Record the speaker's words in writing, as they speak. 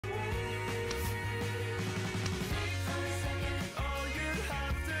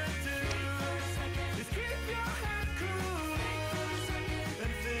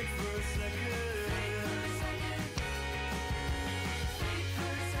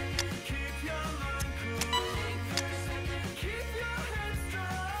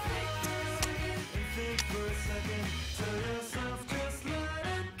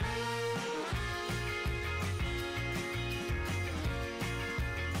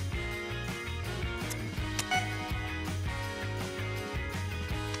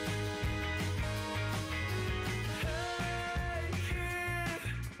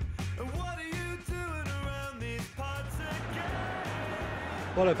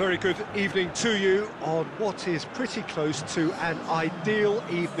Well, a very good evening to you on what is pretty close to an ideal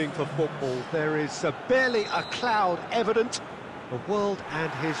evening for football. There is barely a cloud evident. The world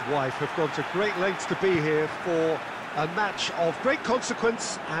and his wife have gone to great lengths to be here for a match of great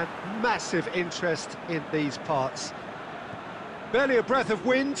consequence and massive interest in these parts. Barely a breath of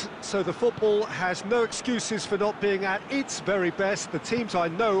wind, so the football has no excuses for not being at its very best. The teams I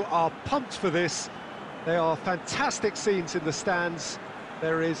know are pumped for this. They are fantastic scenes in the stands.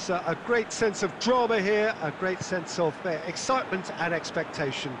 There is a great sense of drama here, a great sense of excitement and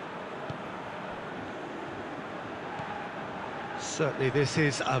expectation. Certainly this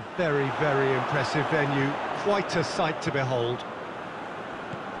is a very, very impressive venue, quite a sight to behold.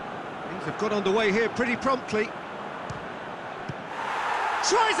 Things have got underway here pretty promptly.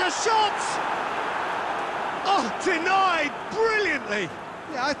 Tries a shot! Oh, denied brilliantly!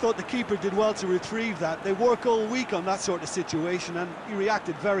 Yeah, I thought the keeper did well to retrieve that. They work all week on that sort of situation, and he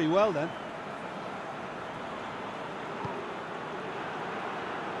reacted very well then.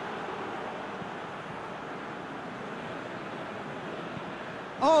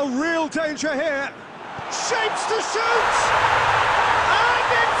 Oh, real danger here. Shapes to shoot!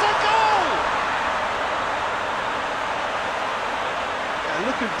 And it's a goal! Yeah,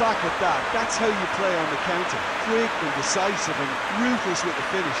 looking back at that, that's how you play on the counter. Quick and decisive and ruthless with the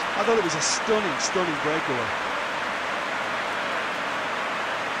finish. I thought it was a stunning, stunning breakaway.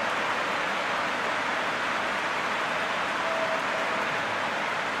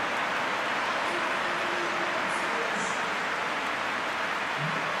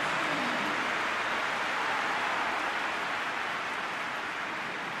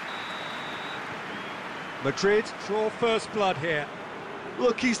 Madrid draw first blood here.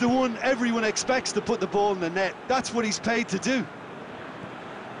 Look, he's the one everyone expects to put the ball in the net. That's what he's paid to do.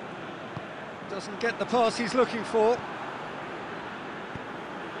 Doesn't get the pass he's looking for.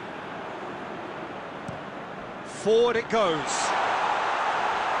 Forward it goes.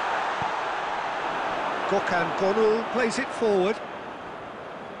 Gökhan Gönül plays it forward.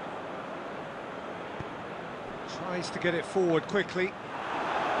 Tries to get it forward quickly.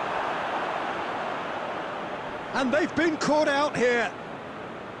 And they've been caught out here.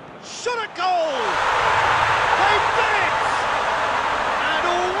 Shot at goal! They've done it! And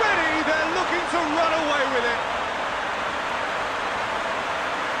already they're looking to run away with it.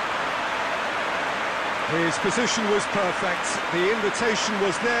 His position was perfect. The invitation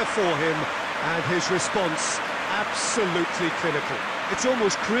was there for him, and his response absolutely clinical. It's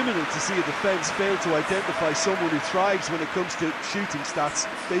almost criminal to see a defence fail to identify someone who thrives when it comes to shooting stats.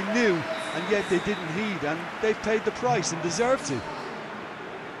 They knew, and yet they didn't heed, and they've paid the price and deserve to.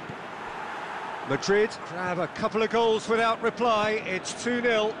 Madrid grab a couple of goals without reply. It's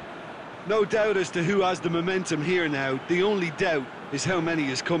 2-0. No doubt as to who has the momentum here now. The only doubt is how many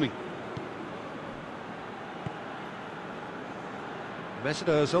is coming. Mesut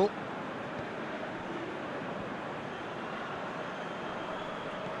Ozil.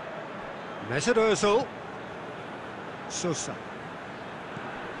 Mesut Ozil. Sosa.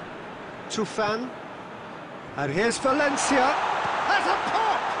 Tufan. And here's Valencia. Has a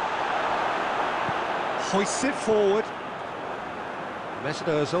pop! Hoists it forward. Mesut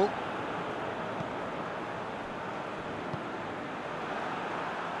Ozil.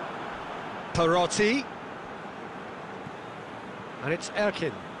 Perotti. And it's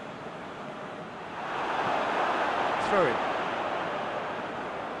Erkin. Throw in.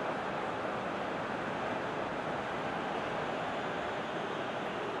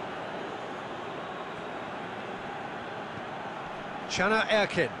 Caner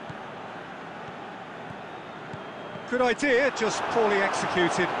Erkin. Good idea, just poorly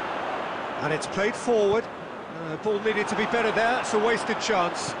executed. And it's played forward. Ball needed to be better there, it's a wasted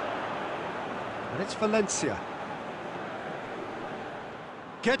chance. And it's Valencia.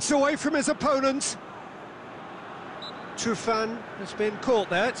 Gets away from his opponent. Tufan has been caught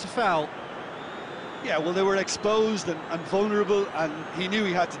there, it's a foul. Yeah, well, they were exposed and vulnerable, and he knew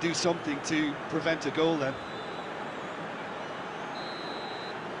he had to do something to prevent a goal then.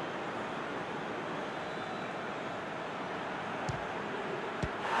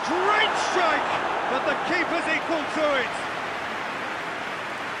 Great strike, but the keeper's equal to it.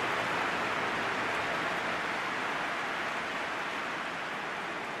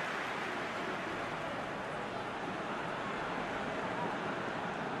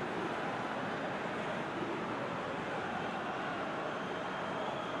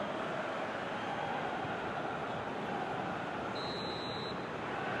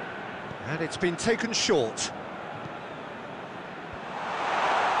 And it's been taken short.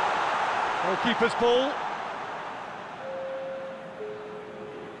 Goalkeeper's ball.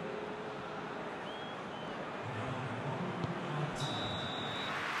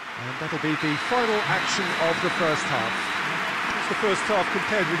 That'll be the final action of the first half. What's the first half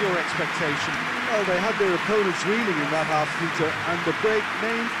compared with your expectation? Well, they had their opponents reeling in that half, Peter, and the break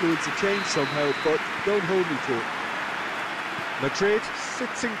may influence a change somehow, but don't hold me to it. Madrid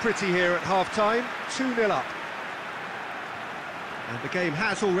sitting pretty here at half-time, 2-0 up. And the game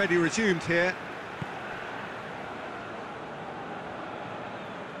has already resumed here.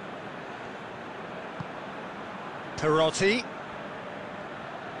 Perotti.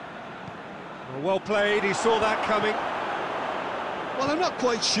 Well played, he saw that coming. Well, I'm not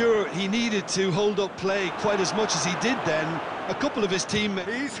quite sure he needed to hold up play quite as much as he did then. A couple of his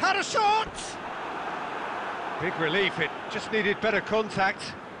teammates... He's had a shot! Big relief, it just needed better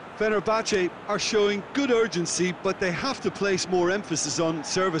contact. Fenerbahce are showing good urgency, but they have to place more emphasis on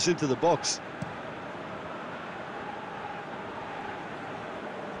service into the box.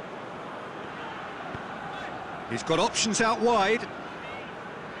 He's got options out wide.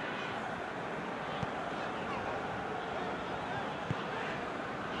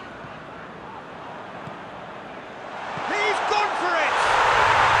 He's gone for it!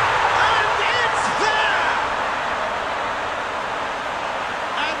 And it's there!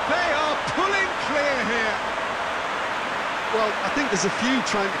 And they are pulling clear here. Well, I think there's a few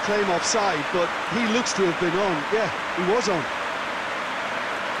trying to claim offside, but he looks to have been on. Yeah, he was on.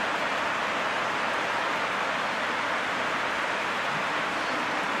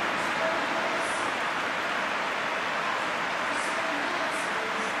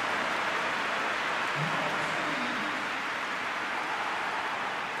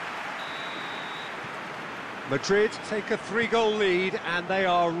 Madrid take a 3-goal lead and they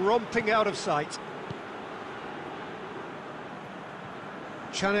are romping out of sight.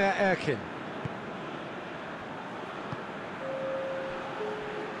 Caner Erkin.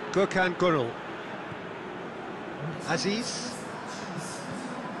 Gökhan Gönül. Aziz.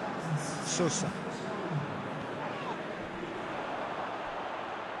 Sosa.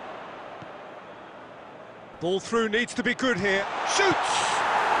 Ball through needs to be good here. Shoots!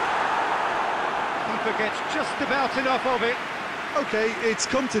 Keeper gets just about enough of it. OK, it's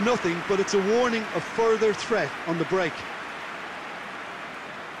come to nothing, but it's a warning of further threat on the break.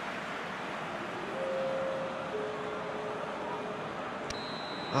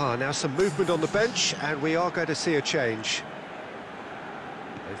 Now some movement on the bench, and we are going to see a change.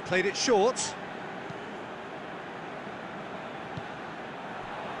 They've played it short.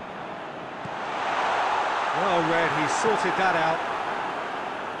 Well read, he sorted that out.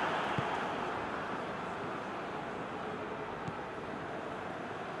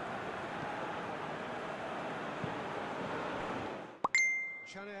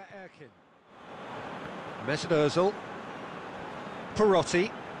 Caner Erkin. Mesut Ozil.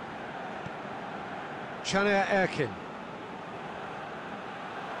 Perotti. Caner Erkin.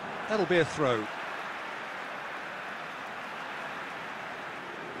 That'll be a throw.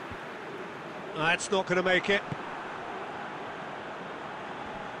 That's not going to make it.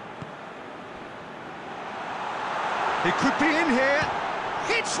 He could be in here.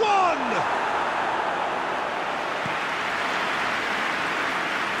 Hits one!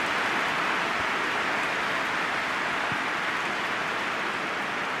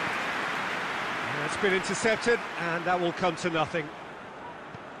 That's been intercepted, and that will come to nothing.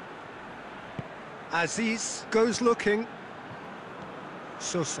 Aziz goes looking.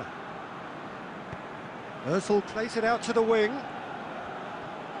 Sosa. Ozil plays it out to the wing.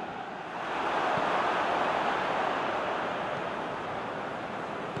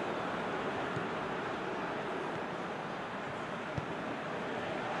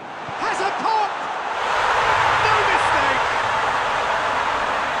 Has a pop! No mistake!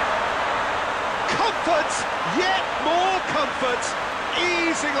 Comfort, yet more comfort,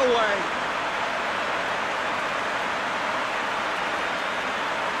 easing away.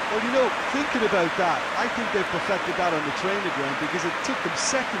 Well, you know, thinking about that, I think they've perfected that on the training ground because it took them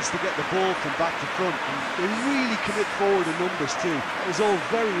seconds to get the ball from back to front, and they really commit forward in numbers too. It was all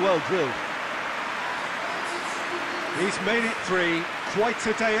very well drilled. He's made it 3, quite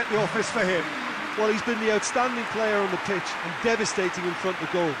a day at the office for him. Well, he's been the outstanding player on the pitch and devastating in front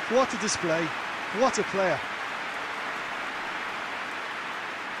of goal. What a display, what a player.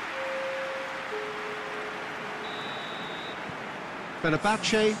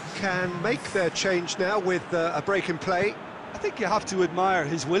 Fenerbahce can make their change now with a break in play. I think you have to admire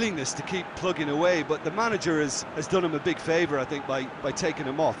his willingness to keep plugging away, but the manager has done him a big favour, I think, by taking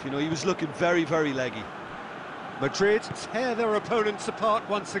him off. You know, he was looking very, very leggy. Madrid tear their opponents apart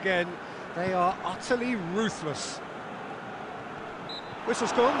once again. They are utterly ruthless.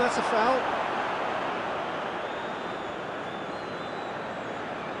 Whistle's gone, that's a foul.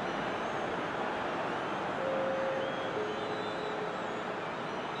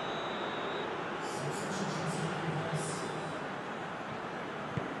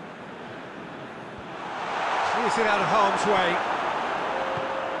 Is it out of harm's way?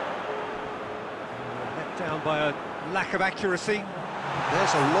 Let down by a lack of accuracy.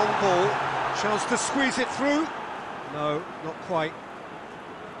 There's a long ball. Chance to squeeze it through. No, not quite.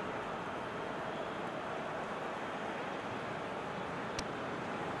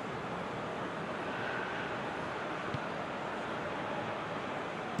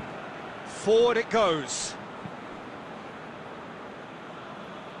 Forward it goes.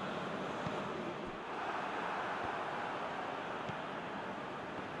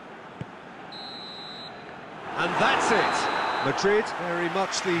 And that's it. Madrid, very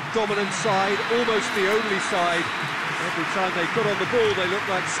much the dominant side, almost the only side. Every time they got on the ball, they looked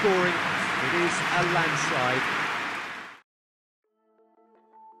like scoring. It is a landslide.